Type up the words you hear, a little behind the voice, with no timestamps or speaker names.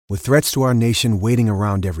With threats to our nation waiting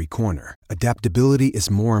around every corner, adaptability is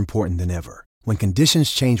more important than ever. When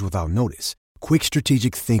conditions change without notice, quick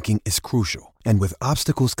strategic thinking is crucial. And with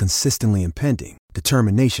obstacles consistently impending,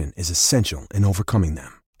 determination is essential in overcoming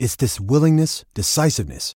them. It's this willingness,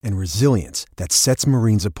 decisiveness, and resilience that sets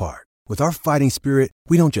Marines apart. With our fighting spirit,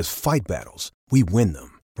 we don't just fight battles, we win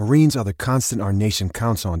them. Marines are the constant our nation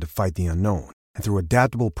counts on to fight the unknown. And through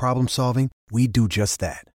adaptable problem solving, we do just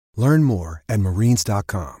that. Learn more at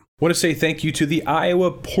marines.com. I want to say thank you to the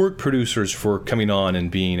Iowa pork producers for coming on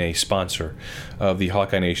and being a sponsor of the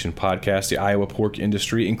Hawkeye Nation podcast. The Iowa pork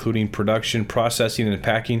industry, including production, processing, and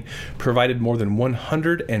packing, provided more than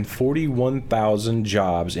 141,000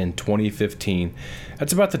 jobs in 2015.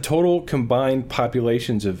 That's about the total combined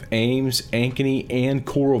populations of Ames, Ankeny, and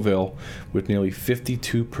Coralville, with nearly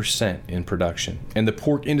 52% in production. And the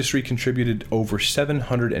pork industry contributed over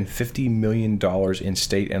 $750 million in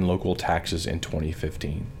state and local taxes in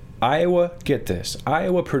 2015. Iowa, get this,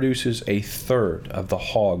 Iowa produces a third of the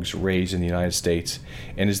hogs raised in the United States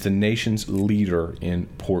and is the nation's leader in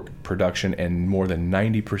pork production, and more than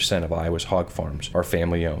 90% of Iowa's hog farms are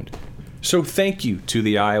family-owned. So thank you to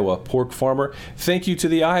the Iowa pork farmer. Thank you to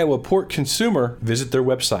the Iowa pork consumer. Visit their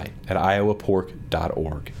website at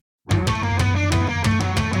iowapork.org. Pour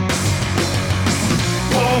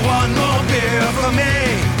one more beer for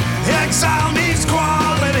me. Exile needs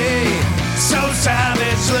quality so savagely.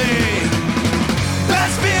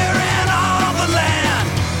 Best beer in all the land,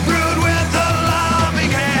 brewed with a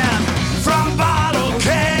loving hand. From bottle,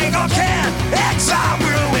 keg, or can, Exile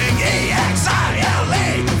Brewing,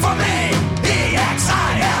 E-X-I-L-E. For me,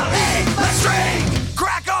 E-X-I-L-E. Let's drink,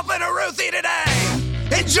 crack open a Ruthie today.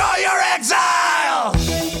 Enjoy your exile.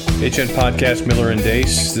 HN Podcast, Miller and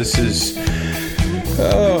Dace. This is,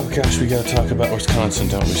 oh gosh, we got to talk about Wisconsin,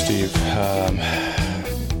 don't we, Steve?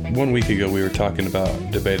 1 week ago, we were talking about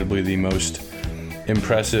debatably the most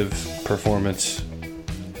impressive performance,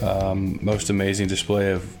 most amazing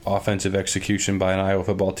display of offensive execution by an Iowa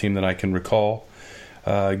football team that I can recall,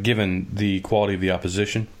 given the quality of the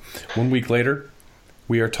opposition. 1 week later,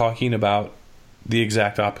 we are talking about the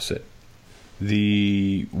exact opposite.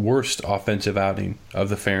 The worst offensive outing of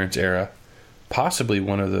the Ferentz era, possibly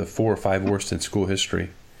one of the 4 or 5 worst in school history,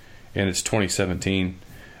 and it's 2017.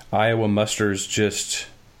 Iowa musters just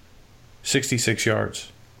 66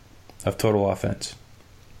 yards of total offense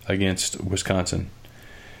against Wisconsin.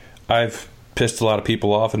 I've pissed a lot of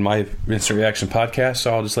people off in my Instant Reaction podcast,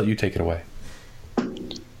 so I'll just let you take it away.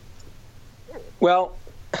 Well,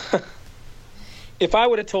 if I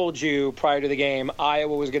would have told you prior to the game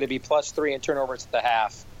Iowa was going to be +3 in turnovers at the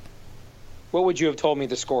half, what would you have told me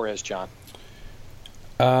the score is, John?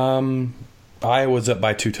 Iowa's up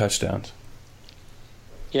by 2 touchdowns.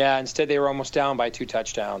 Yeah, instead they were almost down by 2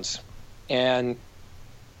 touchdowns. And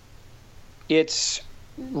it's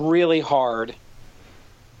really hard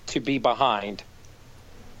to be behind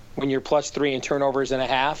when you're +3 in turnovers and a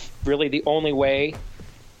half. Really, the only way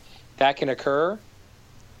that can occur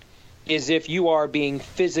is if you are being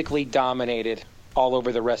physically dominated all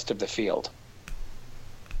over the rest of the field.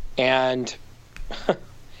 And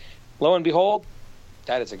lo and behold,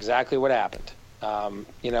 that is exactly what happened.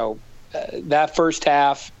 That first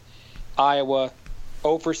half, Iowa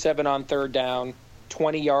 0 for 7 on third down,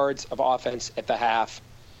 20 yards of offense at the half,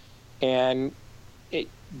 and it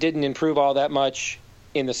didn't improve all that much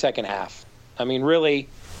in the second half. I mean, really,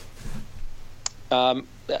 I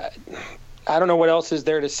don't know what else is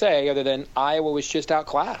there to say other than Iowa was just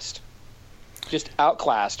outclassed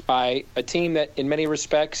by a team that in many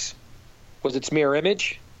respects was its mirror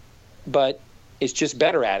image, but is just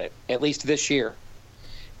better at it, at least this year.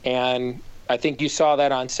 And I think you saw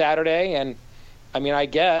that on Saturday. And I mean, I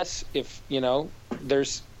guess if,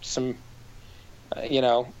 there's some,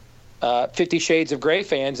 50 Shades of Grey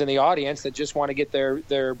fans in the audience that just want to get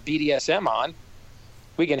their BDSM on,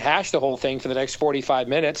 we can hash the whole thing for the next 45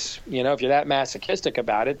 minutes, if you're that masochistic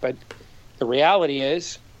about it. But the reality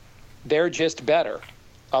is they're just better,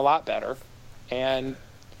 a lot better. And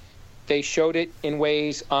they showed it in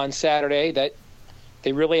ways on Saturday that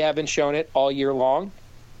they really haven't shown it all year long.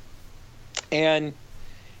 And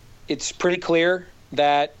it's pretty clear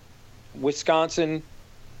that Wisconsin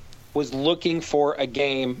was looking for a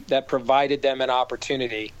game that provided them an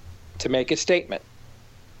opportunity to make a statement.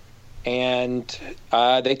 And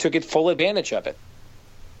they took full advantage of it.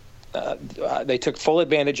 They took full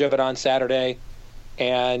advantage of it on Saturday,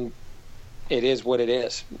 and it is what it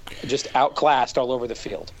is. Just outclassed all over the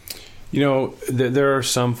field. There are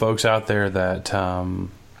some folks out there that I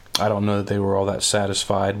don't know that they were all that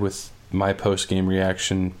satisfied with my post-game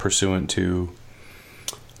reaction pursuant to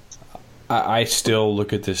I still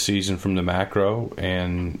look at this season from the macro,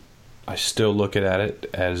 and I still look at it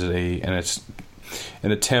as it's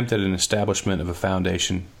an attempt at an establishment of a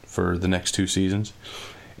foundation for the next 2 seasons.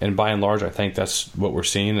 And by and large, I think that's what we're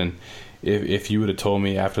seeing. And if you would have told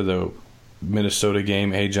me after the Minnesota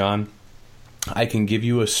game, hey, John, I can give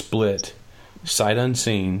you a split, sight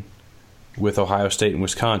unseen, with Ohio State and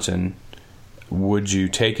Wisconsin, would you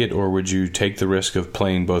take it, or would you take the risk of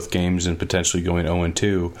playing both games and potentially going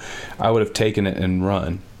 0-2? I would have taken it and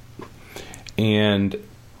run. And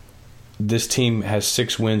this team has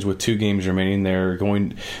 6 wins with 2 games remaining.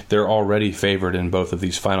 They're already favored in both of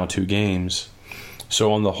these final 2 games.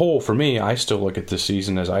 So on the whole, for me, I still look at this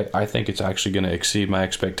season as I think it's actually going to exceed my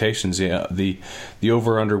expectations. The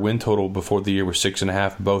over-under win total before the year was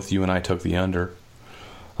 6.5. Both you and I took the under.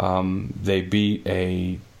 They beat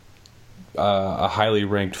a highly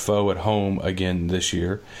ranked foe at home again this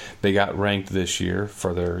year. They got ranked this year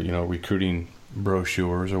for their recruiting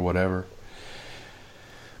brochures or whatever.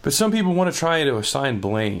 But some people want to try to assign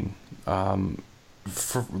blame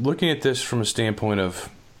for looking at this from a standpoint of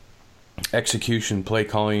execution, play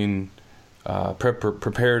calling,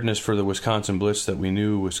 preparedness for the Wisconsin blitz that we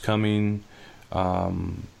knew was coming,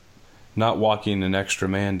 not walking an extra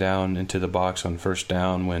man down into the box on first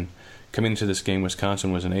down when coming into this game,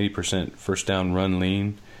 Wisconsin was an 80% first down run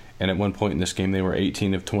lean, and at one point in this game they were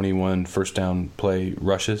 18 of 21 first down play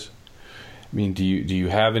rushes. I mean, do you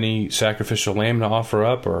have any sacrificial lamb to offer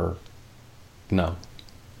up, or no?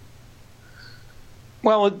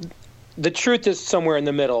 Well, the truth is somewhere in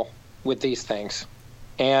the middle with these things.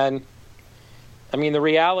 And, I mean, the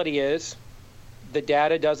reality is the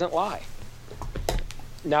data doesn't lie.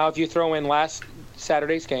 Now, if you throw in last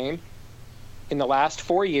Saturday's game, in the last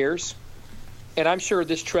 4 years, and I'm sure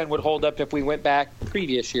this trend would hold up if we went back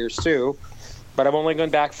previous years too, but I'm only going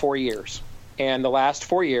back 4 years. And the last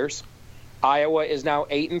 4 years, Iowa is now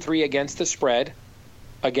 8-3 against the spread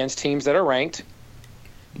against teams that are ranked,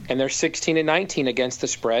 and they're 16-19 against the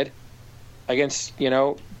spread against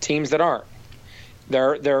teams that aren't.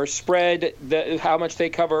 Their spread, how much they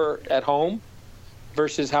cover at home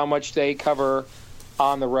versus how much they cover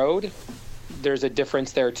on the road, there's a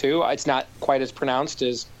difference there too. It's not quite as pronounced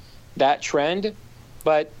as that trend,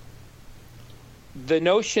 but the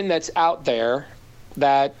notion that's out there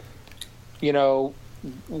that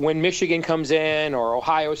when Michigan comes in, or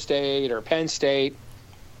Ohio State or Penn State,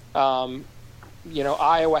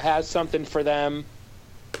 Iowa has something for them.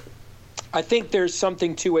 I think there's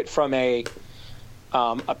something to it from a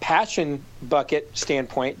passion bucket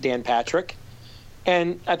standpoint, Dan Patrick,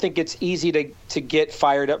 and I think it's easy to get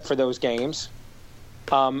fired up for those games.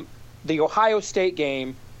 The Ohio State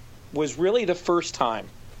game was really the first time,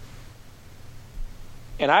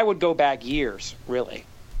 and I would go back years, really,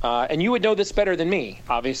 and you would know this better than me,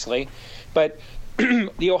 obviously, but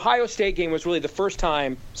the Ohio State game was really the first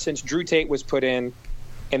time since Drew Tate was put in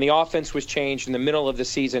and the offense was changed in the middle of the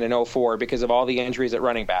season in 2004 because of all the injuries at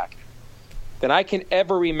running back, that I can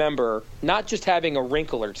ever remember not just having a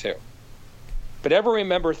wrinkle or two, but ever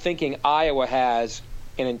remember thinking Iowa has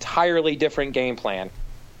an entirely different game plan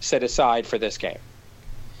set aside for this game.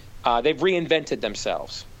 They've reinvented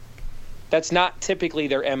themselves. That's not typically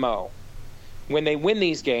their MO. When they win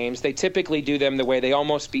these games, they typically do them the way they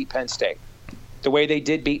almost beat Penn State, the way they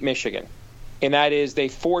did beat Michigan, and that is they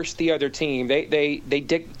force the other team. They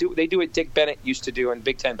do what Dick Bennett used to do in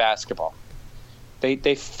Big Ten basketball.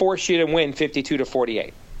 They force you to win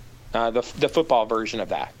 52-48, the football version of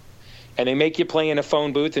that, and they make you play in a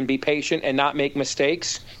phone booth and be patient and not make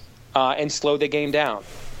mistakes and slow the game down.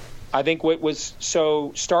 I think what was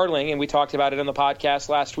so startling, and we talked about it on the podcast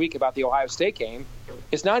last week about the Ohio State game,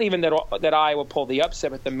 is not even that Iowa pulled the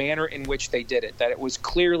upset, but the manner in which they did it. That it was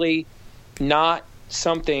clearly not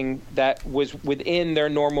something that was within their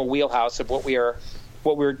normal wheelhouse of what we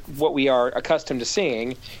are accustomed to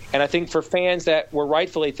seeing. And I think for fans that were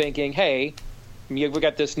rightfully thinking, hey, we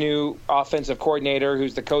got this new offensive coordinator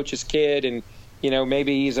who's the coach's kid, and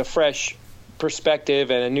maybe he's a fresh perspective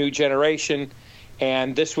and a new generation,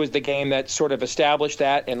 and this was the game that sort of established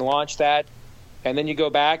that and launched that. And then you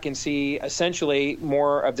go back and see essentially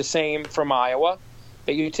more of the same from Iowa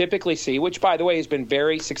that you typically see, which, by the way, has been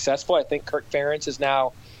very successful. I think Kirk Ferentz is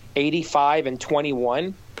now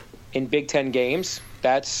 85-21 in Big Ten games.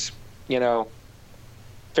 That's,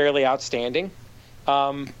 fairly outstanding.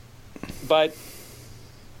 But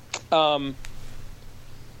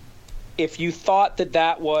if you thought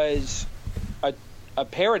that was a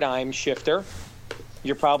paradigm shifter,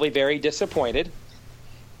 you're probably very disappointed.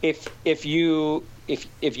 If you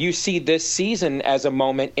see this season as a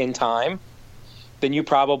moment in time, then you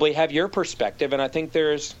probably have your perspective. And I think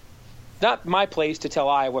there's not my place to tell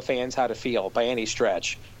Iowa fans how to feel by any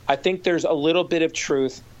stretch. I think there's a little bit of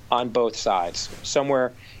truth on both sides.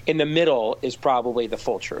 Somewhere in the middle is probably the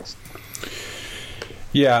full truth.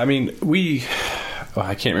 Yeah, I mean,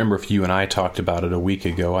 I can't remember if you and I talked about it a week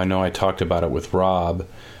ago. I know I talked about it with Rob,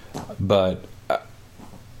 but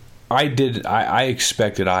I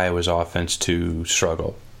expected Iowa's offense to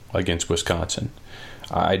struggle against Wisconsin.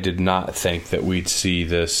 I did not think that we'd see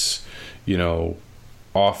this,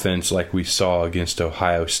 offense like we saw against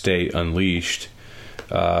Ohio State unleashed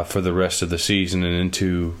for the rest of the season and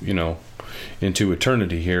into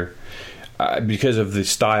eternity here, because of the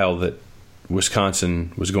style that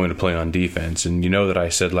Wisconsin was going to play on defense. And that I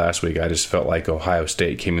said last week, I just felt like Ohio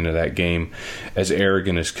State came into that game as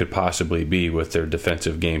arrogant as could possibly be with their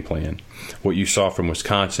defensive game plan. What you saw from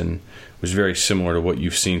Wisconsin was very similar to what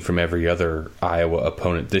you've seen from every other Iowa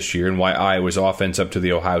opponent this year, and why Iowa's offense up to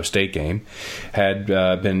the Ohio State game had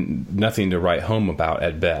been nothing to write home about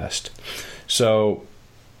at best. So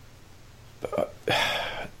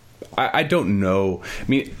I don't know. I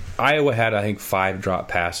mean, Iowa had, I think, 5 drop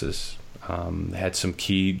passes. Had some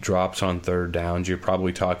key drops on third downs. You're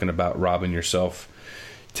probably talking about robbing yourself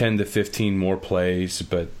 10 to 15 more plays,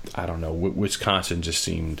 but I don't know. Wisconsin just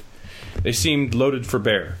seemed loaded for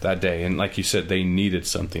bear that day, and like you said, they needed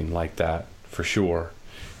something like that for sure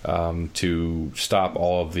to stop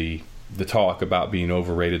all of the talk about being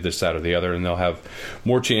overrated, this, that, or the other. And they'll have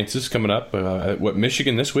more chances coming up.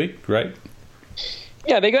 Michigan this week, right?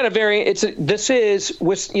 Yeah, they got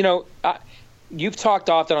you've talked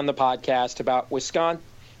often on the podcast about Wisconsin.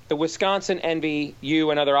 The Wisconsin envy you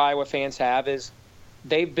and other Iowa fans have is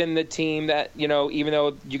they've been the team that, even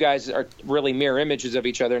though you guys are really mirror images of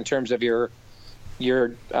each other in terms of your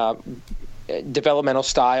developmental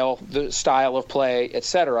style, the style of play,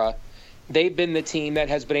 etc., they've been the team that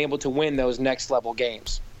has been able to win those next level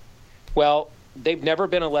games. Well, they've never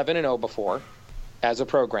been 11-0 before as a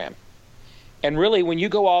program. And really, when you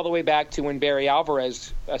go all the way back to when Barry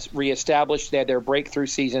Alvarez reestablished their breakthrough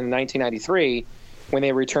season in 1993, when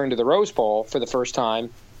they returned to the Rose Bowl for the first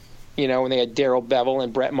time, when they had Darrell Bevell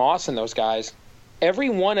and Brett Moss and those guys, every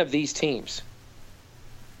one of these teams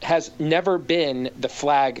has never been the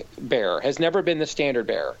flag bearer, has never been the standard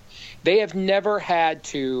bearer. They have never had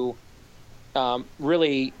to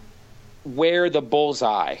really wear the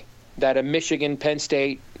bullseye that a Michigan, Penn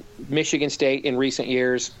State, Michigan State in recent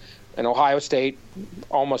years, and Ohio State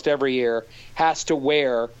almost every year has to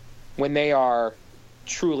wear when they are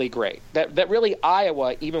truly great. That really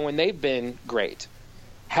Iowa, even when they've been great,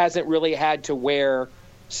 hasn't really had to wear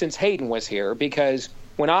since Hayden was here, because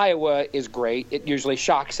when Iowa is great, it usually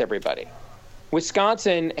shocks everybody.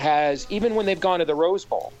 Wisconsin has, even when they've gone to the Rose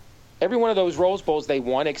Bowl, every one of those Rose Bowls they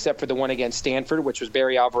won, except for the one against Stanford, which was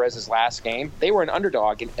Barry Alvarez's last game, they were an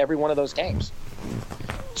underdog in every one of those games.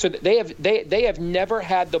 So they have never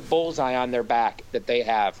had the bullseye on their back that they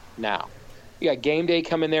have now. You got game day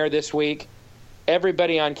coming there this week.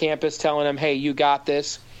 Everybody on campus telling them, hey, you got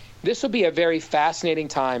this. This will be a very fascinating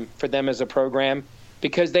time for them as a program,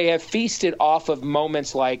 because they have feasted off of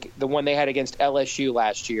moments like the one they had against LSU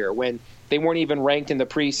last year, when they weren't even ranked in the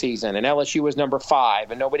preseason and LSU was number 5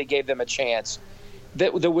 and nobody gave them a chance.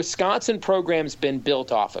 The Wisconsin program's been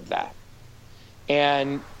built off of that.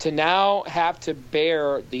 And to now have to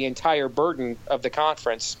bear the entire burden of the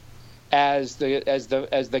conference as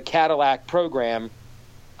the Cadillac program,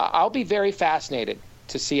 I'll be very fascinated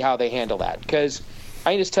to see how they handle that, because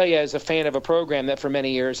I can just tell you, as a fan of a program that for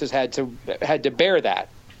many years has had to bear that,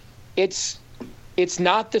 it's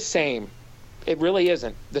not the same. It really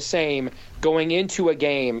isn't the same going into a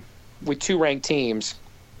game with 2 ranked teams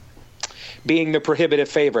being the prohibitive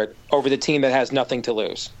favorite over the team that has nothing to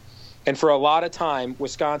lose. And for a lot of time,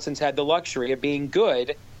 Wisconsin's had the luxury of being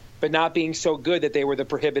good, but not being so good that they were the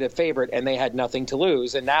prohibitive favorite and they had nothing to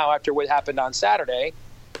lose. And now, after what happened on Saturday,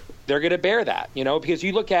 they're going to bear that, because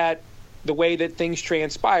you look at the way that things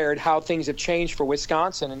transpired, how things have changed for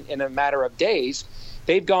Wisconsin in a matter of days.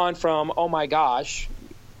 They've gone from, oh my gosh,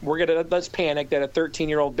 let's panic that a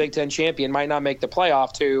 13-year-old Big Ten champion might not make the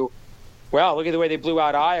playoff, to, well, look at the way they blew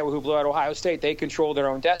out Iowa, who blew out Ohio State. They control their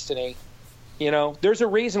own destiny. There's a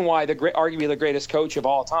reason why arguably the greatest coach of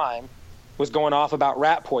all time was going off about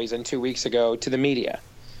rat poison 2 weeks ago to the media,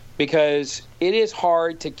 because it is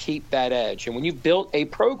hard to keep that edge. And when you've built a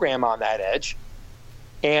program on that edge,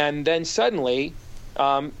 and then suddenly,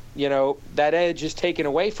 that edge is taken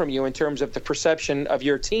away from you in terms of the perception of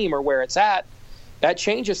your team or where it's at, that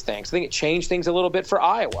changes things. I think it changed things a little bit for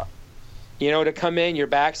Iowa. To come in, your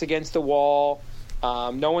back's against the wall,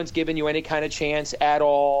 no one's giving you any kind of chance at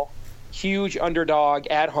all. Huge underdog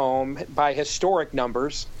at home by historic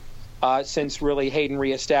numbers. since really Hayden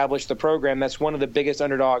reestablished the program. That's one of the biggest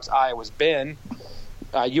underdogs Iowa's been.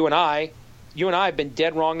 You and I have been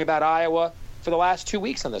dead wrong about Iowa for the last 2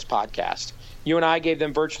 weeks on this podcast. You and I gave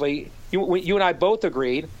them virtually. You and I both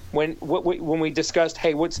agreed when we discussed,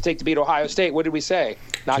 hey, what's it take to beat Ohio State? What did we say?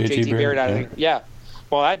 Knock JT Barrett out of the yeah.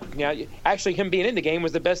 Well, actually, him being in the game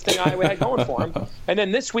was the best thing Iowa had going for him. And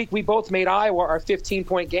then this week, we both made Iowa our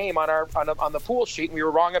 15-point game on the pool sheet, and we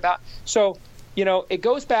were wrong about. So, it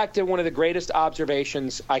goes back to one of the greatest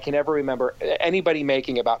observations I can ever remember anybody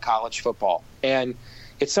making about college football, and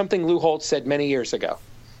it's something Lou Holtz said many years ago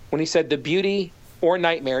when he said the beauty or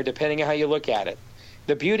nightmare, depending on how you look at it,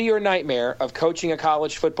 the beauty or nightmare of coaching a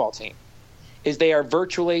college football team is they are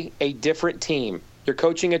virtually a different team. You're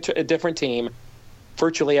coaching a different team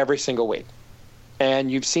virtually every single week.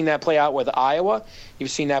 And you've seen that play out with Iowa.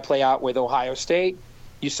 You've seen that play out with Ohio State.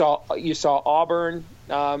 You saw Auburn,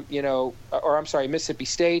 Mississippi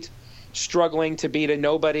State struggling to beat a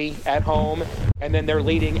nobody at home, and then they're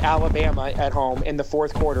leading Alabama at home in the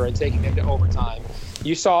fourth quarter and taking them to overtime.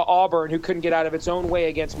 You saw Auburn, who couldn't get out of its own way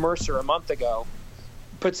against Mercer a month ago,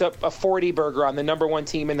 puts up a 40 burger on the number one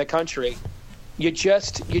team in the country. You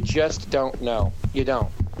just don't know. You don't.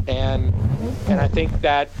 And I think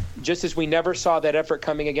that just as we never saw that effort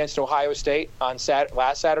coming against Ohio State on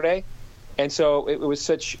last Saturday, and so it was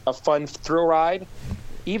such a fun thrill ride,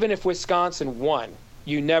 even if Wisconsin won,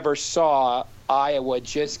 you never saw Iowa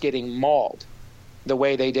just getting mauled the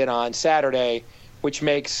way they did on Saturday, which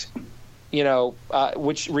makes,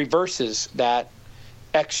 which reverses that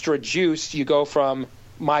extra juice. You go from,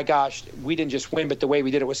 my gosh, we didn't just win, but the way we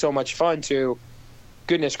did it was so much fun, to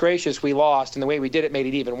goodness gracious, we lost, and the way we did it made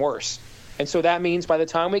it even worse. And so that means by the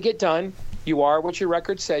time we get done, you are what your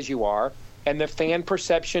record says you are, and the fan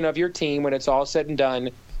perception of your team when it's all said and done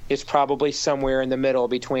is probably somewhere in the middle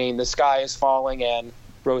between the sky is falling and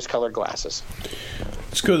rose-colored glasses.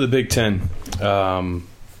 Let's go to the Big Ten.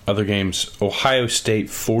 Other games, Ohio State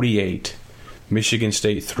 48, Michigan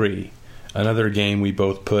State 3. Another game we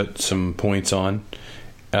both put some points on.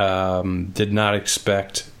 Did not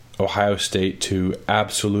expect Ohio State to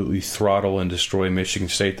absolutely throttle and destroy Michigan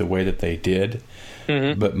State the way that they did.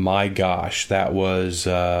 Mm-hmm. But my gosh, that was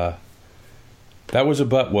a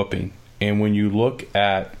butt whooping. And when you look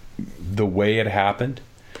at the way it happened,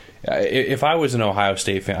 if I was an Ohio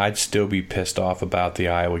State fan, I'd still be pissed off about the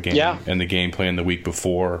Iowa game and the game plan the week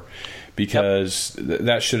before, because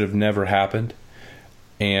that should have never happened.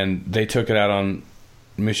 And they took it out on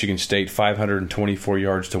Michigan State, 524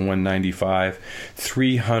 yards to 195,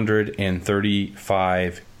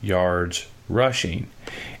 335 yards rushing.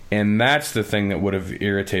 And that's the thing that would have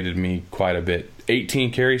irritated me quite a bit.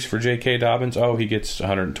 18 carries for J.K. Dobbins. Oh, he gets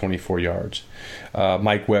 124 yards.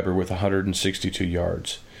 Mike Weber with 162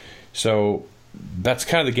 yards. So that's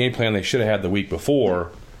kind of the game plan they should have had the week before,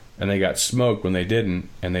 and they got smoked when they didn't,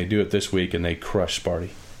 and they do it this week, and they crush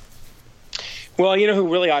Sparty. Well, you know who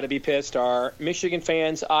really ought to be pissed are Michigan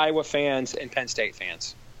fans, Iowa fans, and Penn State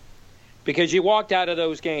fans. Because you walked out of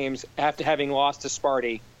those games after having lost to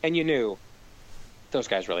Sparty, and you knew those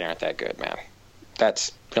guys really aren't that good, man.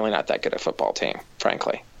 That's really not that good a football team,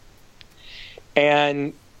 frankly.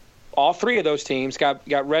 And all three of those teams got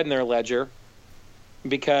red in their ledger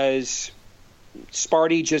because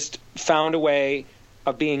Sparty just found a way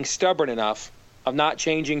of being stubborn enough, of not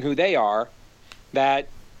changing who they are, that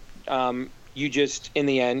you just, in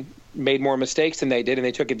the end, made more mistakes than they did, and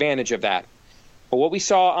they took advantage of that. But what we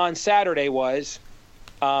saw on Saturday was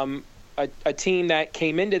a team that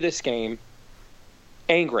came into this game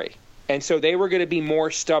angry. And so they were going to be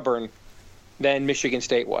more stubborn than Michigan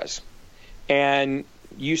State was. And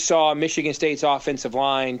you saw Michigan State's offensive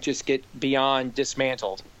line just get beyond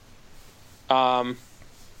dismantled. Beyond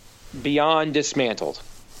dismantled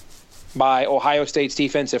by Ohio State's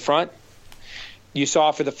defensive front. You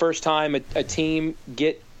saw for the first time a team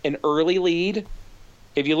get an early lead.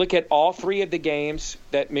 If you look at all three of the games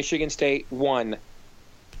that Michigan State won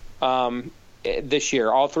this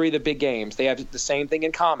year, all three of the big games, they have the same thing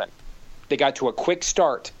in common. They got to a quick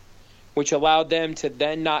start, which allowed them to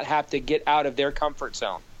then not have to get out of their comfort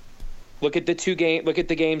zone. Look at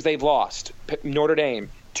the games they've lost. Notre Dame,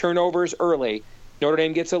 turnovers early. Notre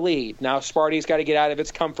Dame gets a lead. Now Sparty's got to get out of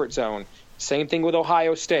its comfort zone. Same thing with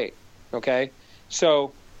Ohio State. Okay?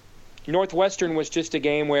 So Northwestern was just a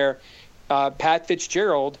game where Pat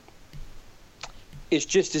Fitzgerald is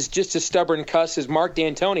just as stubborn cuss as Mark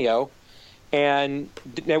D'Antonio, and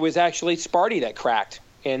it was actually Sparty that cracked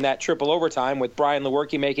in that triple overtime with Brian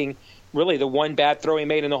Lewerke making really the one bad throw he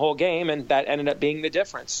made in the whole game, and that ended up being the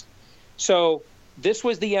difference. So this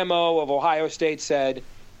was the MO of Ohio State said,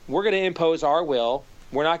 we're going to impose our will.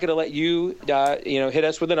 We're not going to let you, hit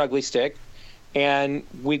us with an ugly stick. And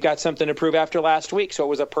we've got something to prove after last week. So it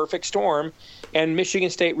was a perfect storm. And Michigan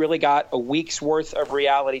State really got a week's worth of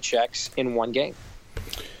reality checks in one game.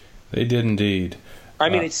 They did indeed. I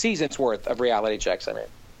mean, it's season's worth of reality checks, I mean.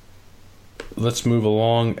 Let's move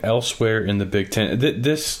along elsewhere in the Big Ten.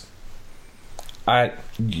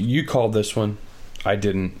 You called this one. I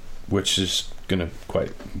didn't, which is going to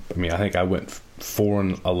I think I went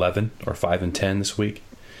 4-11 or 5-10 this week.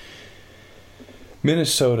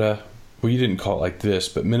 Minnesota, well, you didn't call it like this,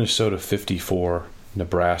 but Minnesota 54,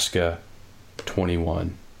 Nebraska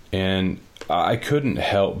 21. And I couldn't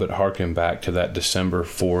help but harken back to that December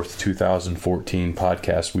 4th, 2014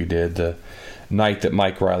 podcast we did, the night that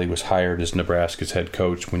Mike Riley was hired as Nebraska's head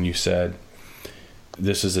coach, when you said,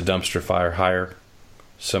 this is a dumpster fire hire.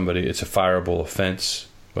 It's a fireable offense.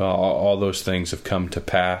 Well, all those things have come to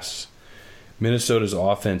pass. Minnesota's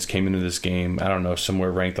offense came into this game, I don't know,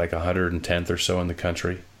 somewhere ranked like 110th or so in the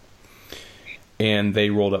country. And they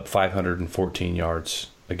rolled up 514 yards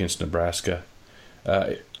against Nebraska,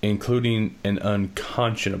 including an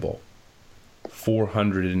unconscionable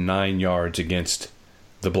 409 yards against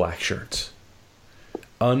the Black Shirts.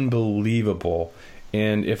 Unbelievable.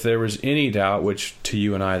 And if there was any doubt, which to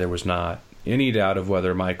you and I there was not, any doubt of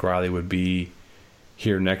whether Mike Riley would be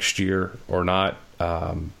here next year or not,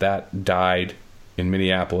 that died in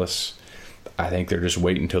Minneapolis. I think they're just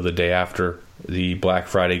waiting until the day after the Black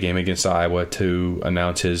Friday game against Iowa to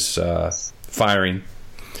announce his firing.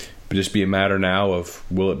 It'll just be a matter now of,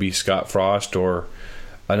 will it be Scott Frost or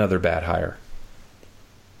another bad hire?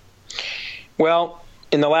 Well,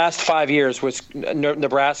 in the last 5 years,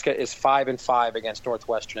 Nebraska is 5-5 against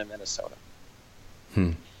Northwestern and Minnesota.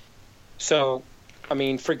 So, I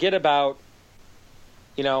mean, forget about,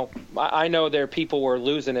 I know there are people who were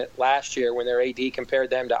losing it last year when their AD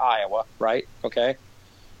compared them to Iowa, right? Okay.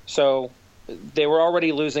 So they were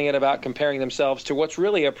already losing it about comparing themselves to what's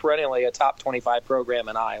really perennially a top 25 program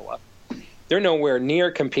in Iowa. They're nowhere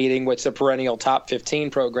near competing with the perennial top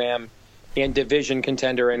 15 program and division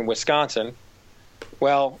contender in Wisconsin.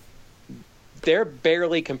 Well, they're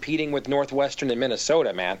barely competing with Northwestern and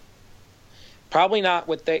Minnesota, man. Probably not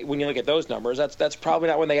when you look at those numbers. That's probably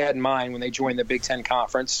not what they had in mind when they joined the Big Ten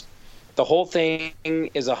Conference. The whole thing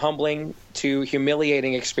is a humbling to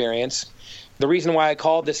humiliating experience. The reason why I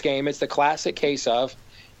called this game, it's the classic case of,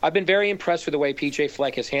 I've been very impressed with the way P.J.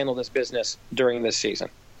 Fleck has handled this business during this season.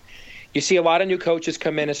 You see a lot of new coaches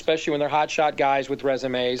come in, especially when they're hotshot guys with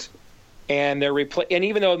resumes, and and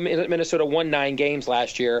even though Minnesota won 9 games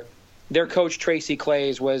last year, their coach Tracy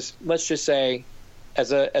Claeys was, let's just say,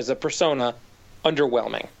 as a persona,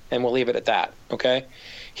 underwhelming, and we'll leave it at that. Okay,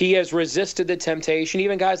 he has resisted the temptation,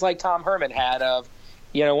 even guys like Tom Herman had, of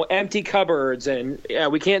empty cupboards and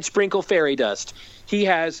we can't sprinkle fairy dust. He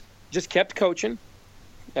has just kept coaching,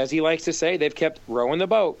 as he likes to say. They've kept rowing the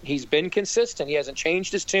boat. He's been consistent. He hasn't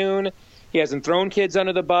changed his tune. He hasn't thrown kids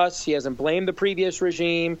under the bus. He hasn't blamed the previous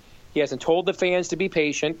regime. He hasn't told the fans to be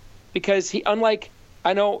patient, because unlike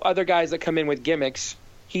I know other guys that come in with gimmicks,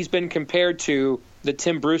 he's been compared to the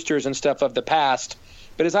Tim Brewsters and stuff of the past.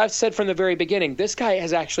 But as I've said from the very beginning, this guy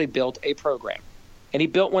has actually built a program. And he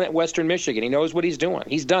built one at Western Michigan. He knows what he's doing.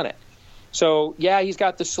 He's done it. So, yeah, he's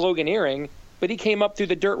got the sloganeering, but he came up through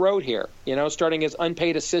the dirt road here, starting as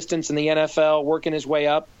unpaid assistants in the NFL, working his way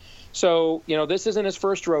up. So, this isn't his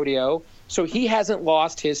first rodeo. So he hasn't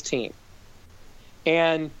lost his team.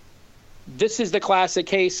 And this is the classic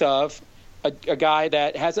case of a guy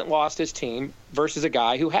that hasn't lost his team versus a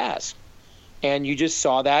guy who has. And you just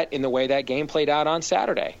saw that in the way that game played out on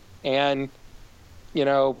Saturday. And,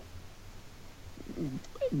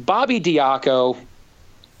 Bobby Diaco,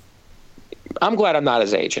 I'm glad I'm not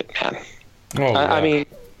his agent, man. Oh, yeah. I mean,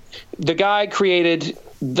 the guy created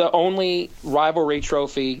the only rivalry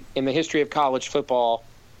trophy in the history of college football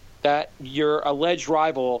that your alleged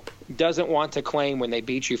rival doesn't want to claim when they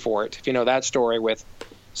beat you for it. If you know that story with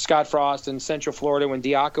Scott Frost in Central Florida when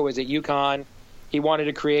Diaco was at UConn, he wanted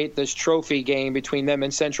to create this trophy game between them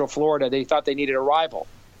and Central Florida. They thought they needed a rival.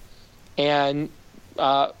 And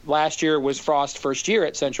last year was Frost's first year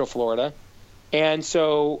at Central Florida. And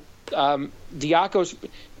so Diaco's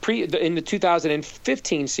in the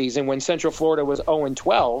 2015 season when Central Florida was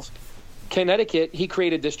 0-12, Connecticut, he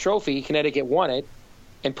created this trophy. Connecticut won it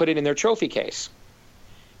and put it in their trophy case.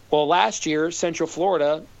 Well, last year, Central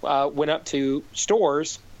Florida went up to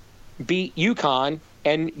Storrs, beat UConn,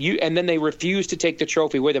 and then they refused to take the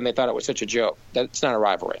trophy with them. They thought it was such a joke. That's not a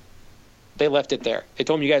rivalry. They left it there. They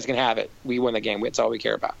told them, you guys can have it. We won the game. That's all we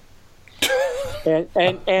care about.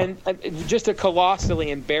 and just a colossally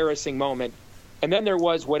embarrassing moment And then there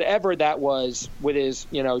was whatever that was with his,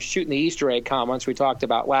 shooting the Easter egg comments we talked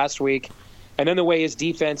about last week. And then the way his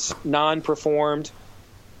defense non-performed.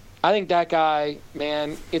 I think that guy,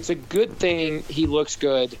 man, it's a good thing he looks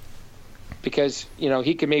good because,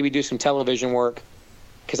 he could maybe do some television work.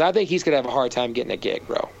 Because I think he's going to have a hard time getting a gig,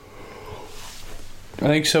 bro. I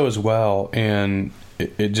think so as well. And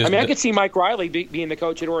it just... I could see Mike Riley being the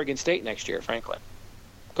coach at Oregon State next year, frankly.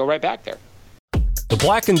 Go right back there. The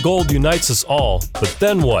black and gold unites us all, but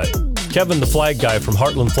then what? Kevin, the flag guy from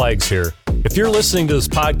Heartland Flags here. If you're listening to this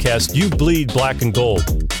podcast, you bleed black and gold.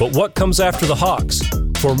 But what comes after the Hawks?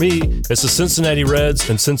 For me, it's the Cincinnati Reds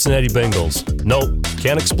and Cincinnati Bengals. Nope,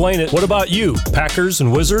 can't explain it. What about you? Packers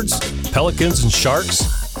and Wizards? Pelicans and Sharks?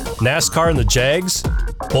 NASCAR and the Jags?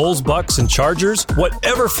 Bulls, Bucks, and Chargers?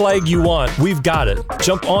 Whatever flag you want, we've got it.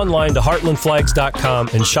 Jump online to heartlandflags.com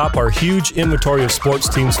and shop our huge inventory of sports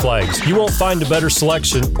teams' flags. You won't find a better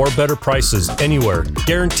selection or better prices anywhere,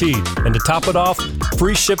 guaranteed. And to top it off,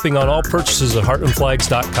 free shipping on all purchases at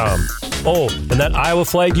heartlandflags.com. Oh, and that Iowa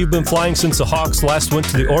flag you've been flying since the Hawks last went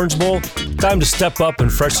to the Orange Bowl? Time to step up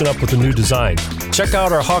and freshen up with a new design. Check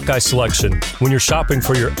out our Hawkeye selection when you're shopping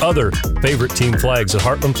for your other favorite team flags at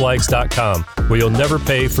heartlandflags.com, where you'll never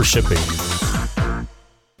pay for shipping.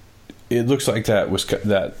 It looks like that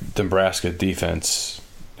Nebraska defense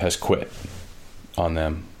has quit on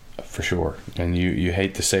them for sure. And you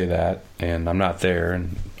hate to say that, and I'm not there,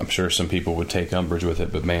 and I'm sure some people would take umbrage with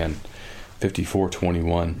it, but man,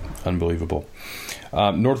 54-21, unbelievable.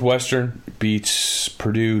 Northwestern beats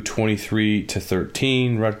Purdue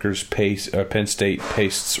 23-13. Penn State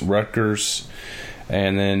pastes Rutgers,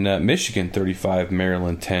 and then Michigan 35,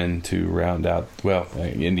 Maryland 10 to round out. Well,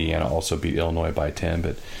 Indiana also beat Illinois by 10,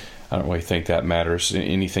 but I don't really think that matters.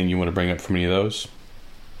 Anything you want to bring up from any of those?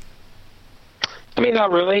 I mean,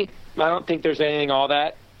 not really. I don't think there's anything all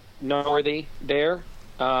that noteworthy there.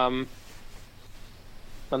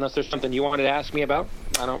 Unless there's something you wanted to ask me about.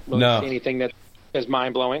 I don't really see anything that is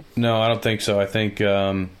mind-blowing. No, I don't think so. I think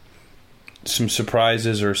some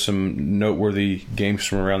surprises or some noteworthy games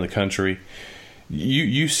from around the country.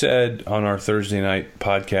 You said on our Thursday night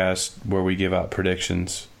podcast where we give out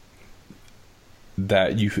predictions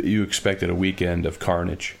that you expected a weekend of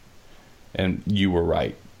carnage. And you were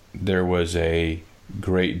right. There was a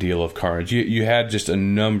great deal of carnage. You had just a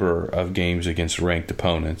number of games against ranked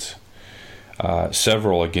opponents.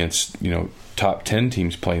 Several against, top 10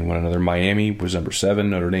 teams playing one another. Miami was number 7,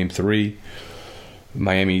 Notre Dame 3.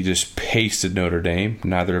 Miami just pasted Notre Dame.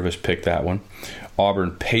 Neither of us picked that one.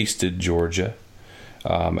 Auburn pasted Georgia.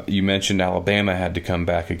 You mentioned Alabama had to come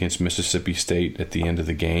back against Mississippi State at the end of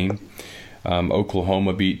the game.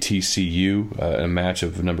 Oklahoma beat TCU, a match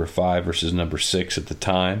of number 5 versus number 6 at the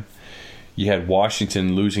time. You had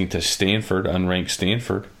Washington losing to Stanford, unranked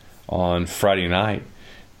Stanford, on Friday night.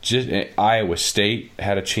 Iowa State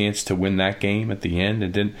had a chance to win that game at the end,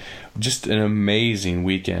 and then just an amazing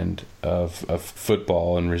weekend of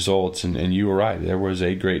football and results. And you were right; there was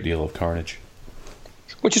a great deal of carnage.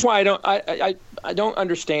 Which is why I don't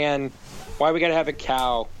understand why we got to have a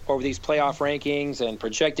cow over these playoff rankings and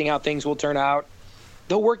projecting how things will turn out.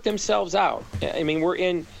 They'll work themselves out. I mean,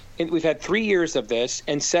 we've had 3 years of this,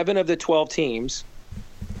 and 7 of the 12 teams.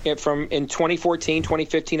 In 2014,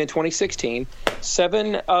 2015, and 2016,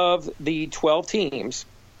 7 of the 12 teams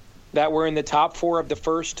that were in the top 4 of the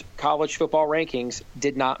first college football rankings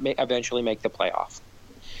did not eventually make the playoff.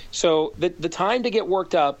 So the time to get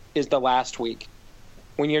worked up is the last week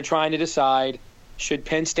when you're trying to decide, should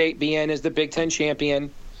Penn State be in as the Big Ten champion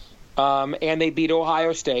and they beat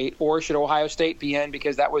Ohio State, or should Ohio State be in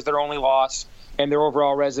because that was their only loss and their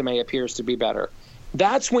overall resume appears to be better?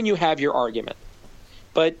 That's when you have your argument.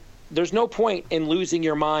 But there's no point in losing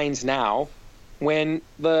your minds now when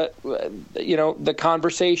the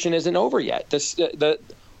conversation isn't over yet.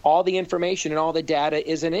 All the information and all the data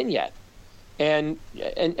isn't in yet. And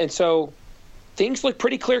so things look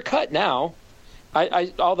pretty clear cut now.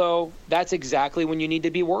 Although that's exactly when you need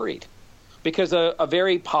to be worried, because a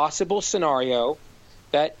very possible scenario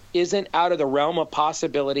that isn't out of the realm of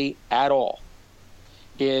possibility at all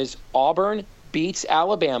is Auburn beats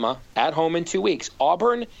Alabama at home in 2 weeks.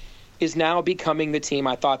 Auburn is now becoming the team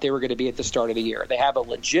I thought they were going to be at the start of the year. They have a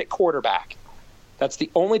legit quarterback. That's the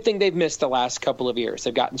only thing they've missed the last couple of years.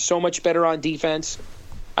 They've gotten so much better on defense.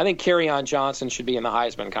 I think Kerryon Johnson should be in the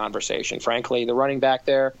Heisman conversation, frankly. The running back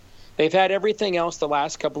there. They've had everything else the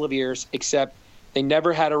last couple of years, except they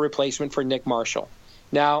never had a replacement for Nick Marshall.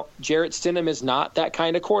 Now, Jarrett Stidham is not that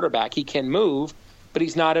kind of quarterback. He can move, but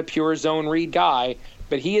he's not a pure zone read guy.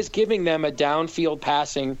 But he is giving them a downfield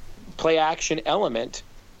passing play action element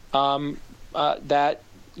that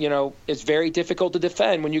it's very difficult to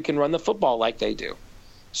defend when you can run the football like they do.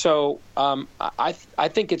 So I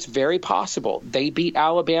think it's very possible they beat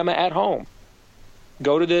Alabama at home,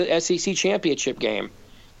 go to the SEC championship game.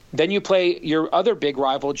 Then you play your other big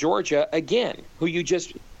rival, Georgia, again, who you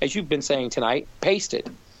just, as you've been saying tonight,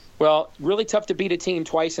 pasted. Well, really tough to beat a team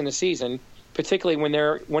twice in a season, particularly when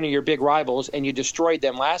they're one of your big rivals and you destroyed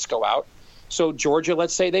them last go out. So Georgia,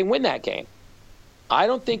 let's say they win that game. I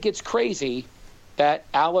don't think it's crazy that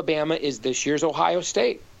Alabama is this year's Ohio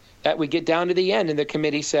State, that we get down to the end and the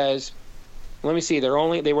committee says, let me see,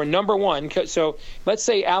 they were number one. So let's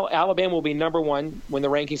say Alabama will be number one when the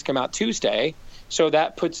rankings come out Tuesday. So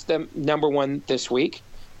that puts them number one this week,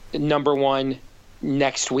 number one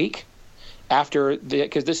next week,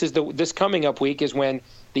 because this coming up week is when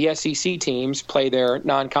the SEC teams play their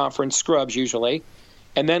non-conference scrubs usually,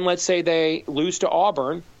 and then let's say they lose to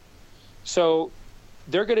Auburn, so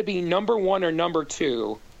they're going to be number one or number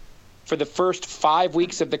two for the first 5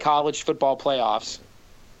 weeks of the college football playoffs,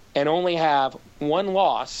 and only have one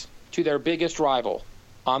loss to their biggest rival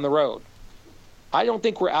on the road. I don't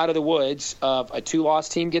think we're out of the woods of a 2-loss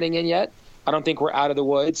team getting in yet. I don't think we're out of the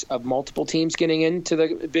woods of multiple teams getting into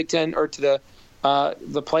the Big Ten or to the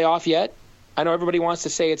playoff yet. I know everybody wants to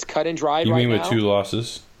say it's cut and dried right now. You mean with 2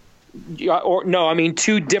 losses? Or no, I mean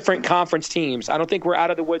 2 different conference teams. I don't think we're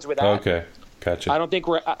out of the woods with that. Okay, gotcha. I don't think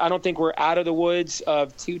we're out of the woods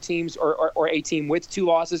of 2 teams or a team with 2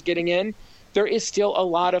 losses getting in. There is still a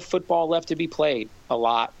lot of football left to be played. A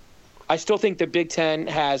lot. I still think the Big Ten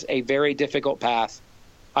has a very difficult path.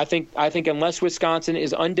 I think unless Wisconsin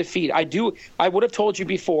is undefeated, I would have told you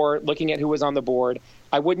before, looking at who was on the board,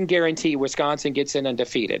 I wouldn't guarantee Wisconsin gets in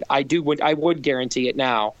undefeated. I would guarantee it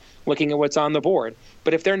now, looking at what's on the board.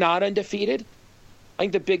 But if they're not undefeated, I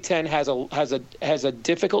think the Big Ten has a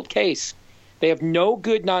difficult case. They have no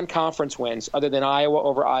good non-conference wins other than Iowa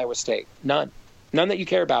over Iowa State. None that you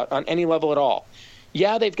care about on any level at all.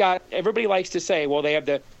 Yeah, everybody likes to say, well, they have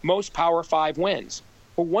the most Power 5 wins.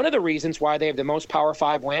 Well, one of the reasons why they have the most Power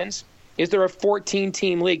 5 wins is they're a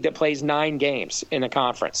 14-team league that plays 9 games in a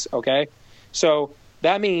conference, okay? So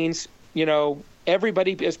that means,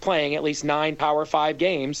 everybody is playing at least 9 Power 5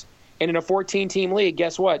 games. And in a 14-team league,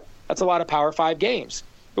 guess what? That's a lot of Power 5 games.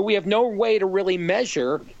 But we have no way to really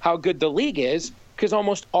measure how good the league is because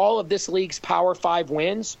almost all of this league's Power 5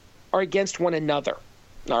 wins are against one another,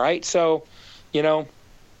 all right? So,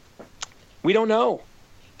 we don't know.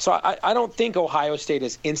 So I don't think Ohio State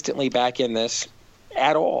is instantly back in this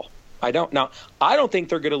at all. I don't. Now, I don't think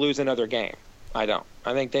they're going to lose another game. I don't.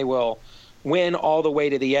 I think they will win all the way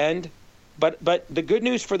to the end. But the good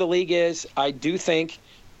news for the league is I do think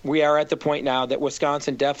we are at the point now that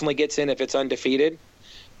Wisconsin definitely gets in if it's undefeated.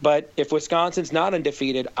 But if Wisconsin's not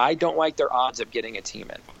undefeated, I don't like their odds of getting a team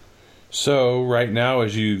in. So right now,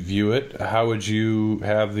 as you view it, how would you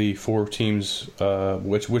have the 4 teams,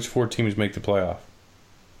 which 4 teams make the playoff?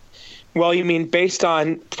 Well, you mean based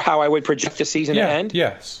on how I would project the season to end?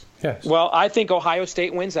 Yes. Well, I think Ohio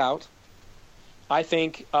State wins out. I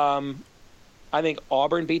think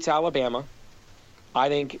Auburn beats Alabama. I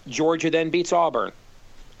think Georgia then beats Auburn.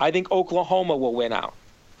 I think Oklahoma will win out.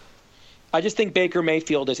 I just think Baker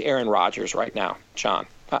Mayfield is Aaron Rodgers right now, John.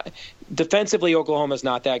 Defensively, Oklahoma's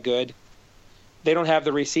not that good. They don't have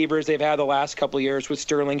the receivers they've had the last couple of years with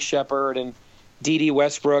Sterling Shepard and D.D.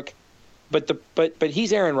 Westbrook. But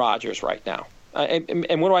he's Aaron Rodgers right now.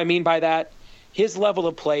 And what do I mean by that? His level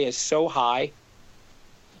of play is so high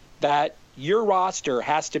that your roster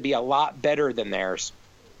has to be a lot better than theirs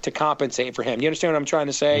to compensate for him. You understand what I'm trying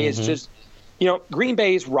to say? Mm-hmm. It's just, Green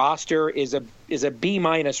Bay's roster is a B-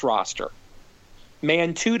 roster.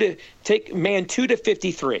 Man 2 to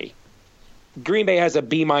 53. Green Bay has a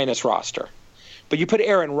B- roster. But you put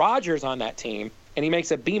Aaron Rodgers on that team, and he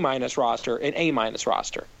makes a B- roster, an A-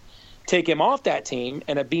 roster. Take him off that team,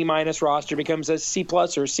 and a B- roster becomes a C+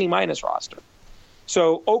 or C- roster.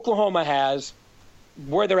 So Oklahoma has,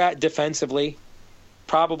 where they're at defensively,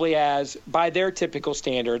 probably has, by their typical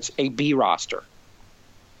standards, a B roster.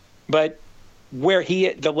 But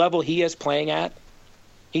the level he is playing at,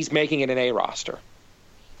 he's making it an A roster.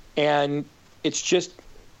 And it's just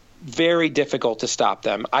very difficult to stop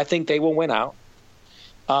them. I think they will win out.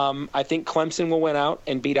 I think Clemson will win out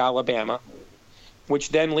and beat Alabama, which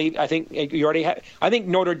then I think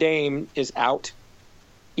Notre Dame is out.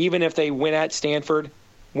 Even if they win at Stanford,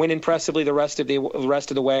 win impressively the rest of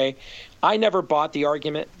the way. I never bought the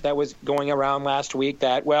argument that was going around last week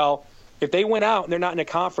that, well, if they went out and they're not in a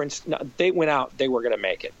conference, they went out, they were going to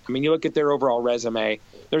make it. I mean, you look at their overall resume,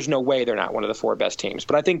 there's no way they're not one of the 4 best teams.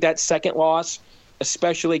 But I think that second loss,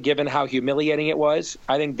 especially given how humiliating it was,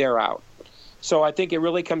 I think they're out. So I think it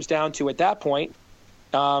really comes down to, at that point,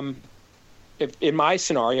 if in my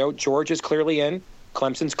scenario, Georgia's clearly in,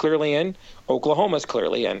 Clemson's clearly in, Oklahoma's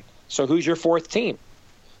clearly in. So who's your fourth team?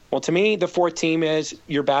 Well, to me, the fourth team is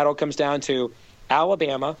your battle comes down to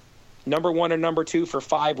Alabama, number 1 and number 2 for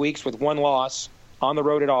 5 weeks with 1 loss on the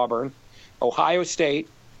road at Auburn, Ohio State,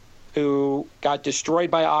 who got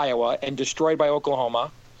destroyed by Iowa and destroyed by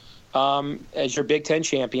Oklahoma as your Big Ten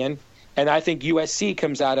champion. And I think USC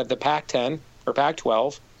comes out of the Pac-10 or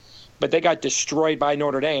Pac-12, but they got destroyed by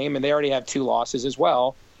Notre Dame, and they already have 2 losses as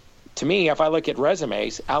well. To me, if I look at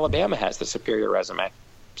resumes, Alabama has the superior resume.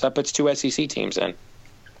 So that puts 2 SEC teams in.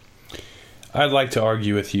 I'd like to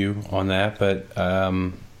argue with you on that, but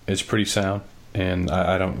it's pretty sound, and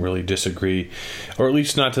I don't really disagree, or at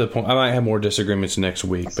least not to the point. I might have more disagreements next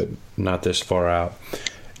week, but not this far out.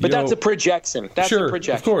 But that's a projection. That's sure, a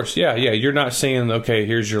projection. Of course, yeah. You're not saying, okay,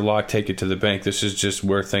 here's your lock, take it to the bank. This is just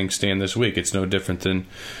where things stand this week. It's no different than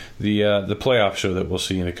the playoff show that we'll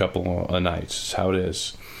see in a couple of nights. It's how it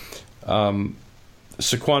is.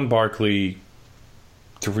 Saquon Barkley,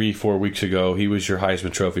 3-4 weeks ago, he was your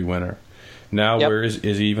Heisman Trophy winner. Now, Yep. where is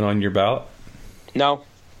he even on your ballot? No,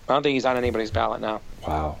 I don't think he's on anybody's ballot now.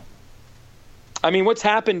 Wow. I mean, what's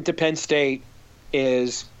happened to Penn State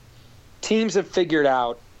is teams have figured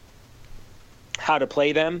out how to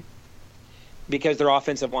play them because their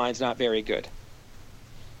offensive line's not very good.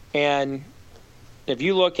 And if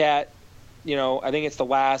you look at, I think it's the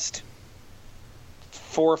last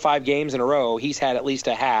 4 or 5 games in a row, he's had at least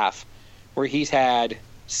a half where he's had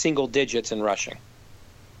single digits in rushing.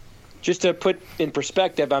 Just to put in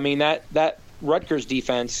perspective, I mean, that Rutgers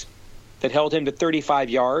defense that held him to 35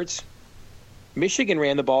 yards, Michigan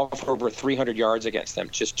ran the ball for over 300 yards against them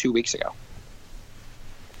just 2 weeks ago.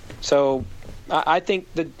 So I think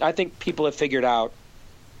people have figured out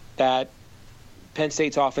that Penn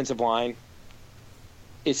State's offensive line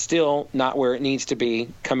is still not where it needs to be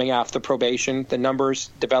coming off the probation. The numbers,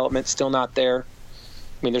 development, still not there.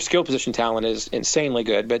 I mean, their skill position talent is insanely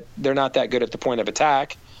good, but they're not that good at the point of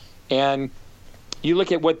attack. And you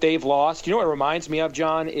look at what they've lost. You know what it reminds me of,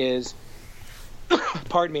 John, is,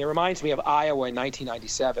 pardon me, it reminds me of Iowa in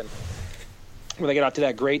 1997, where they got off to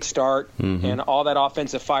that great start and all that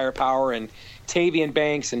offensive firepower and Tavian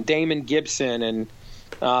Banks and Damon Gibson and,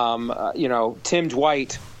 Tim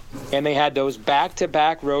Dwight. And they had those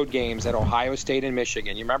back-to-back road games at Ohio State and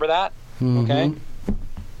Michigan. You remember that? Okay.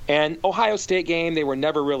 And Ohio State game, they were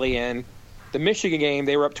never really in. The Michigan game,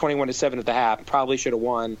 they were up 21-7 at the half. Probably should have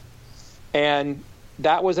won. And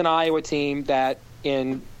that was an Iowa team that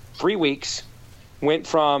in 3 weeks went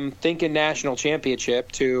from thinking national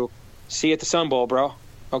championship to see you at the Sun Bowl, bro.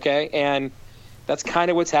 Okay? And that's kind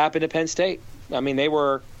of what's happened to Penn State. I mean, they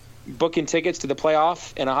were booking tickets to the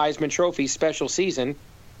playoff and a Heisman Trophy special season,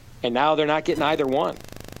 and now they're not getting either one,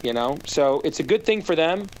 So it's a good thing for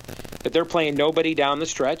them that they're playing nobody down the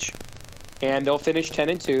stretch, and they'll finish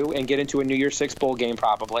 10-2 and get into a New Year's Six bowl game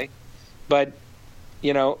probably. But,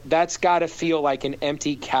 that's got to feel like an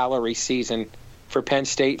empty calorie season for Penn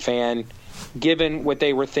State fan, given what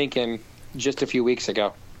they were thinking just a few weeks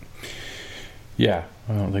ago. Yeah,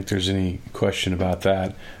 I don't think there's any question about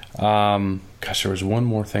that. There was one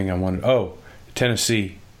more thing I wanted. Oh,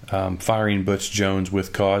 Tennessee firing Butch Jones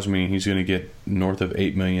with cause, meaning he's going to get north of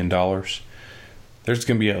 $8 million. There's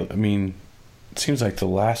going to be it seems like the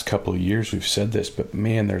last couple of years we've said this, but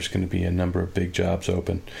man, there's going to be a number of big jobs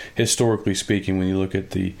open. Historically speaking, when you look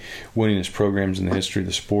at the winningest programs in the history of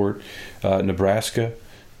the sport, Nebraska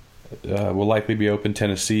will likely be open.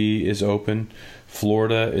 Tennessee is open.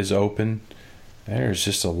 Florida is open. There's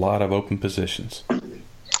just a lot of open positions.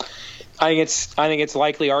 I think it's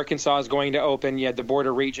likely Arkansas is going to open. You had the Board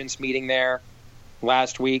of Regents meeting there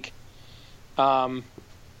last week, and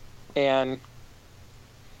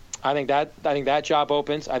I think that job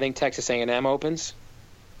opens. I think Texas A&M opens.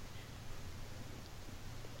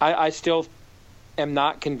 I still am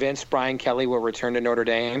not convinced Brian Kelly will return to Notre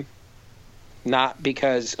Dame, not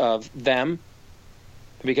because of them,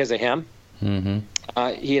 because of him.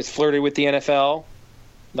 He has flirted with the NFL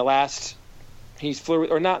He's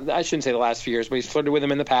flirted, or not, I shouldn't say the last few years, but he's flirted with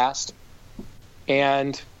them in the past.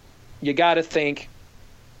 And you got to think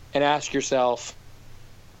and ask yourself,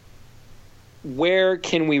 where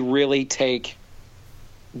can we really take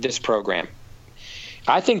this program?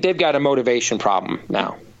 I think they've got a motivation problem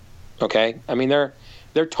now. Okay? I mean, they're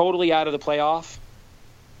totally out of the playoff.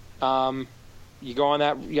 You go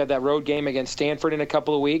on you have that road game against Stanford in a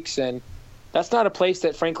couple of weeks, and that's not a place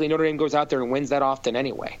that, frankly, Notre Dame goes out there and wins that often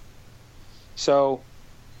anyway. So,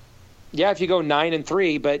 yeah, if you go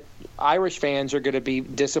 9-3, but Irish fans are going to be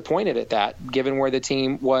disappointed at that, given where the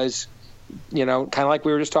team was, kind of like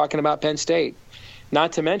we were just talking about Penn State.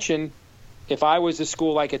 Not to mention, if I was a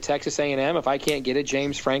school like a Texas A&M, if I can't get a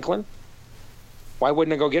James Franklin, why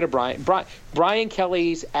wouldn't I go get a Brian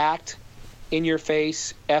Kelly's act, in your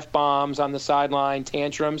face, F-bombs on the sideline,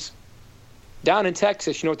 tantrums. Down in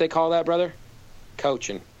Texas, you know what they call that, brother?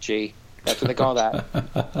 Coaching. Gee, that's what they call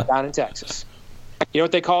that. Down in Texas. You know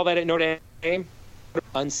what they call that at Notre Dame?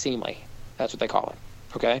 Unseemly. That's what they call it.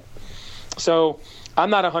 Okay? So I'm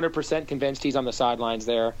not 100% convinced he's on the sidelines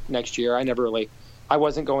there next year. I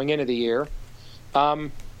wasn't going into the year. I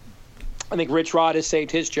think Rich Rod has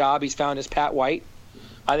saved his job. He's found his Pat White.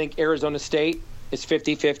 I think Arizona State is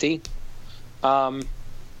 50-50. I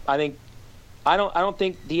don't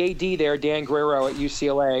think the AD there, Dan Guerrero at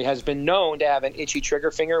UCLA, has been known to have an itchy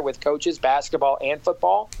trigger finger with coaches, basketball and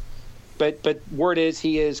football. But word is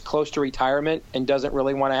he is close to retirement and doesn't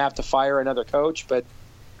really want to have to fire another coach. But,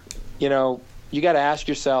 you got to ask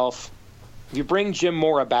yourself, if you bring Jim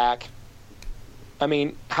Mora back, I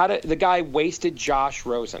mean, the guy wasted Josh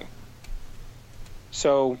Rosen.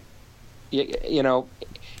 So,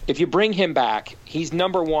 if you bring him back, he's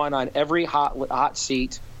number one on every hot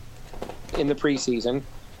seat in the preseason.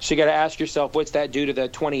 So you got to ask yourself, what's that do to the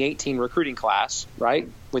 2018 recruiting class, right?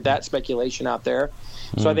 With that speculation out there.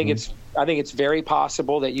 So I think it's very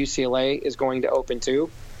possible that UCLA is going to open too.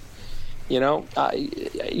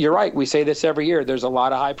 You're right. We say this every year. There's a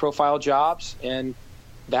lot of high-profile jobs, and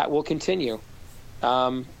that will continue.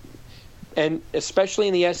 And especially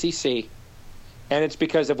in the SEC. And it's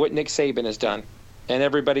because of what Nick Saban has done. And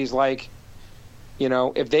everybody's like,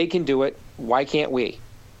 if they can do it, why can't we?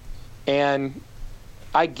 And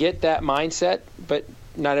I get that mindset, but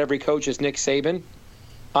not every coach is Nick Saban.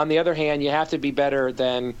 On the other hand, you have to be better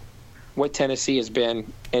than what Tennessee has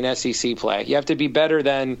been in SEC play. You have to be better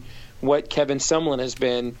than what Kevin Sumlin has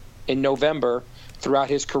been in November throughout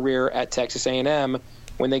his career at Texas A&M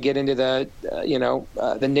when they get into the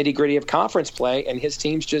nitty-gritty of conference play, and his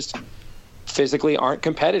teams just physically aren't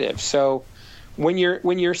competitive. So when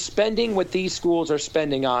you're spending what these schools are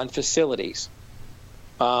spending on facilities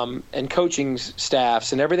and coaching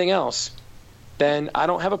staffs and everything else, then I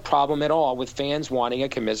don't have a problem at all with fans wanting a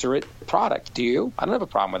commensurate product. Do you? I don't have a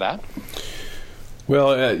problem with that.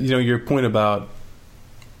 Well, your point about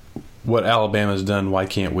what Alabama's done, why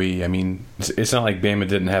can't we? I mean, it's not like Bama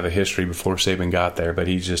didn't have a history before Saban got there, but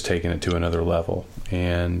he's just taken it to another level.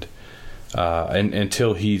 And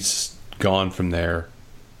until he's gone from there,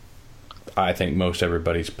 I think most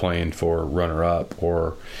everybody's playing for runner-up,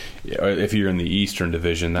 or if you're in the Eastern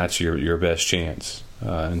Division, that's your best chance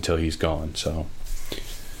until he's gone. So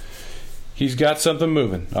he's got something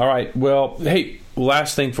moving. All right. Well, hey,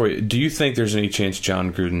 last thing for you. Do you think there's any chance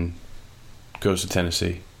John Gruden goes to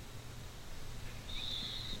Tennessee?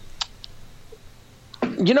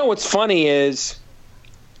 What's funny is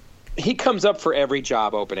he comes up for every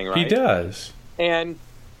job opening, right? He does. And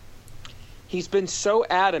he's been so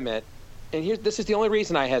adamant. And this is the only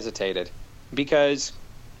reason I hesitated, because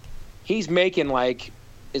he's making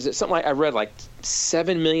is it something like I read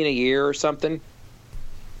 $7 million a year or something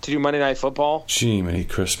to do Monday Night Football? Gee, many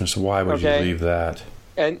Christmas. Why would you leave that?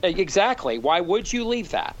 And exactly, why would you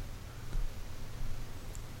leave that?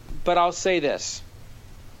 But I'll say this: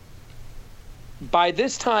 by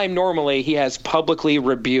this time, normally he has publicly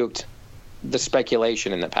rebuked the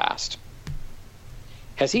speculation in the past.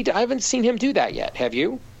 Has he? I haven't seen him do that yet. Have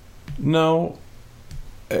you? No.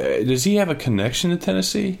 Does he have a connection to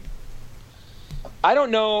Tennessee? I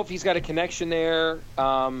don't know if he's got a connection there.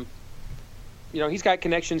 He's got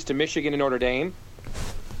connections to Michigan and Notre Dame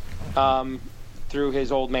through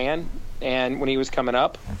his old man and when he was coming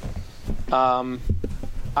up.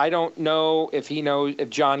 I don't know if he knows if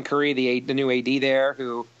John Curry, the new AD there,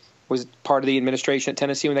 who was part of the administration at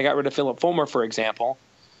Tennessee when they got rid of Philip Fulmer, for example.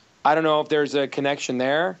 I don't know if there's a connection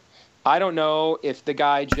there. I don't know if the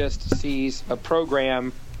guy just sees a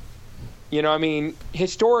program.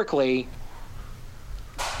 Historically,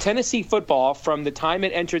 Tennessee football, from the time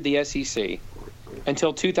it entered the SEC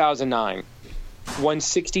until 2009, won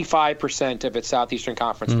 65% of its Southeastern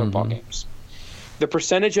Conference football games. The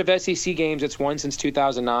percentage of SEC games it's won since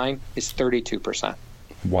 2009 is 32%.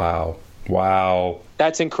 Wow.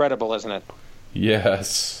 That's incredible, isn't it?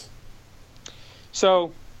 Yes.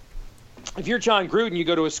 So if you're John Gruden, you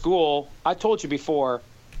go to a school. I told you before,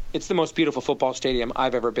 it's the most beautiful football stadium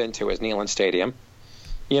I've ever been to, is Neyland Stadium.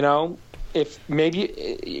 If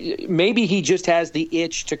maybe he just has the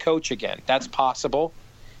itch to coach again. That's possible,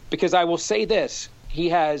 because I will say this: he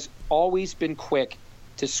has always been quick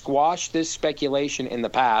to squash this speculation in the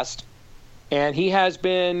past, and he has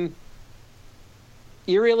been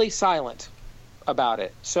eerily silent about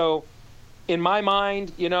it. So in my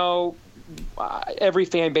mind, every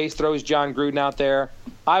fan base throws John Gruden out there.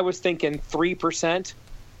 I was thinking 3%.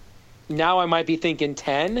 Now I might be thinking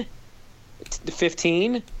 10,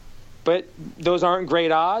 15. But those aren't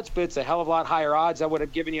great odds, but it's a hell of a lot higher odds I would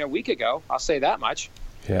have given you a week ago. I'll say that much.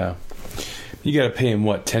 Yeah. You got to pay him,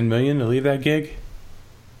 what, $10 million to leave that gig?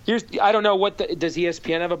 I don't know, does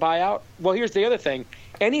ESPN have a buyout? Well, here's the other thing.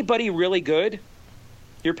 Anybody really good,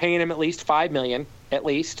 you're paying him at least $5 million, at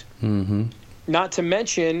least. Mm-hmm. Not to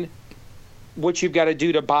mention what you've got to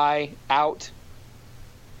do to buy out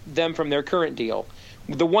them from their current deal.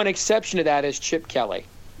 The one exception to that is Chip Kelly.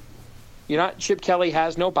 Chip Kelly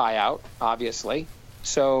has no buyout, obviously,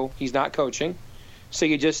 so he's not coaching. So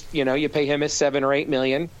you just, you pay him his $7 or $8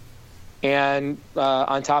 million, and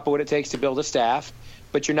on top of what it takes to build a staff.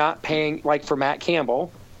 But you're not paying, like for Matt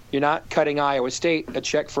Campbell, you're not cutting Iowa State a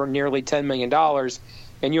check for nearly $10 million.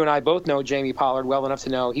 And you and I both know Jamie Pollard well enough to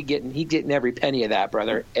know he getting every penny of that,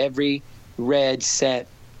 brother. Every red cent.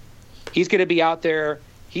 He's going to be out there.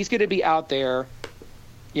 The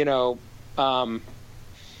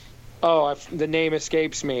name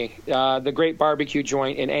escapes me. The great barbecue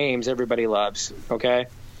joint in Ames, everybody loves. Okay.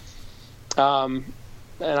 And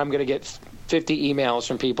I'm going to get 50 emails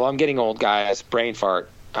from people. I'm getting old, guys. Brain fart.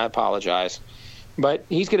 I apologize. But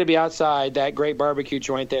he's going to be outside that great barbecue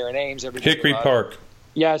joint there in Ames. Hickory Park.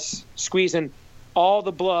 Yes, squeezing all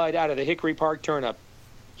the blood out of the Hickory Park turnip.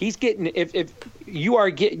 He's getting, if you are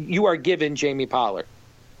giving Jamie Pollard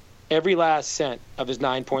every last cent of his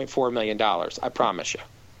 $9.4 million, I promise you,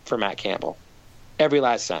 for Matt Campbell. Every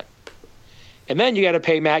last cent. And then you got to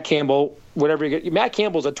pay Matt Campbell whatever you get. Matt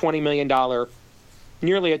Campbell's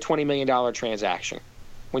nearly a $20 million transaction.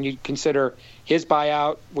 When you consider his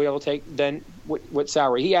buyout, what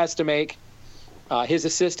salary he has to make, his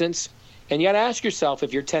assistants. And you got to ask yourself,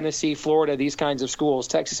 if you're Tennessee, Florida, these kinds of schools,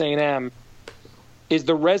 Texas A&M, is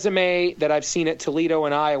the resume that I've seen at Toledo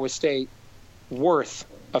and Iowa State worth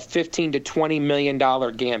a $15 to $20 million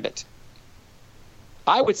gambit?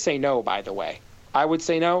 I would say no, by the way. I would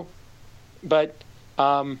say no. But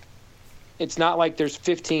it's not like there's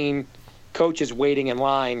 15 coaches waiting in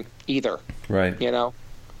line either. Right.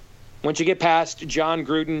 Once you get past John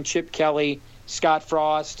Gruden, Chip Kelly, Scott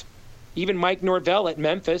Frost, even Mike Norvell at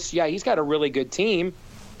Memphis, yeah, he's got a really good team,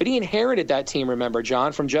 but he inherited that team, remember,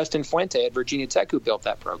 John, from Justin Fuente at Virginia Tech, who built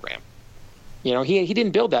that program. He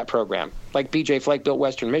didn't build that program like B.J. Flake built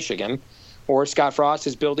Western Michigan, or Scott Frost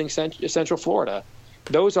is building Central Florida.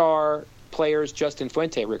 Those are players Justin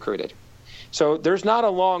Fuente recruited. So there's not a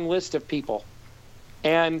long list of people.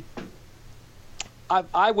 And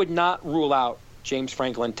I would not rule out James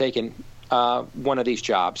Franklin taking one of these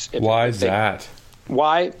jobs. Why is that?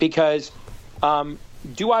 Why? Because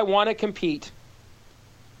do I want to compete?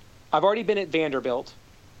 I've already been at Vanderbilt.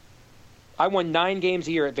 I won 9 games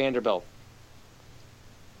a year at Vanderbilt.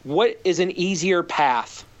 What is an easier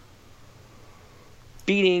path?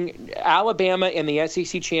 Beating Alabama in the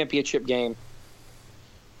SEC championship game,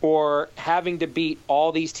 or having to beat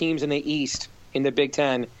all these teams in the East in the Big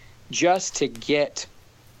Ten just to get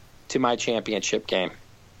to my championship game?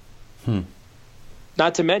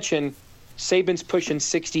 Not to mention, Saban's pushing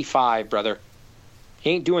 65, brother.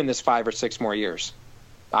 He ain't doing this 5 or 6 more years.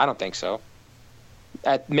 I don't think so.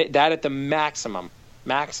 At the maximum.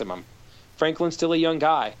 Franklin's still a young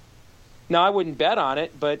guy. Now, I wouldn't bet on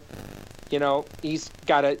it, but, he's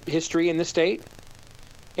got a history in the state.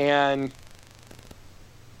 And,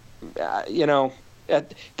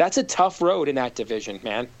 that's a tough road in that division,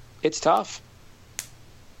 man. It's tough.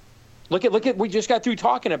 Look at we just got through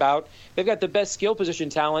talking about, they've got the best skill position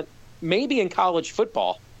talent maybe in college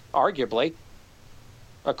football, arguably,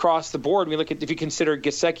 across the board. We look at, if you consider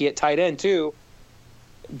Gesicki at tight end too,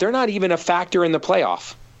 they're not even a factor in the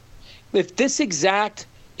playoff. If this exact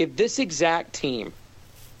team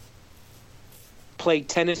played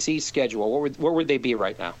Tennessee's schedule, where would they be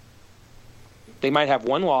right now? They might have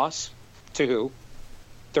one loss to who?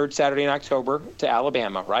 Third Saturday in October to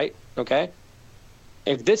Alabama, right? Okay.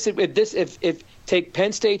 If take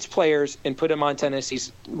Penn State's players and put them on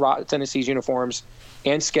Tennessee's uniforms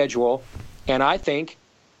and schedule, and I think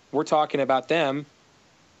we're talking about them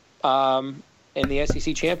in the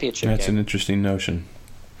SEC championship That's game. An interesting notion,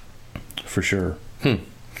 for sure.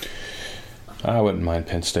 I wouldn't mind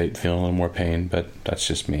Penn State feeling a little more pain, but that's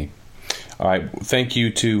just me. All right, thank you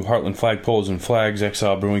to Heartland Flagpoles and Flags,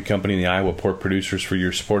 Exile Brewing Company, and the Iowa Pork Producers for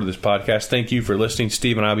your support of this podcast. Thank you for listening.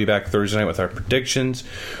 Steve and I will be back Thursday night with our predictions.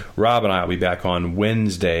 Rob and I will be back on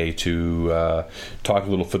Wednesday to talk a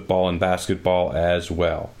little football and basketball as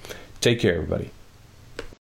well. Take care, everybody.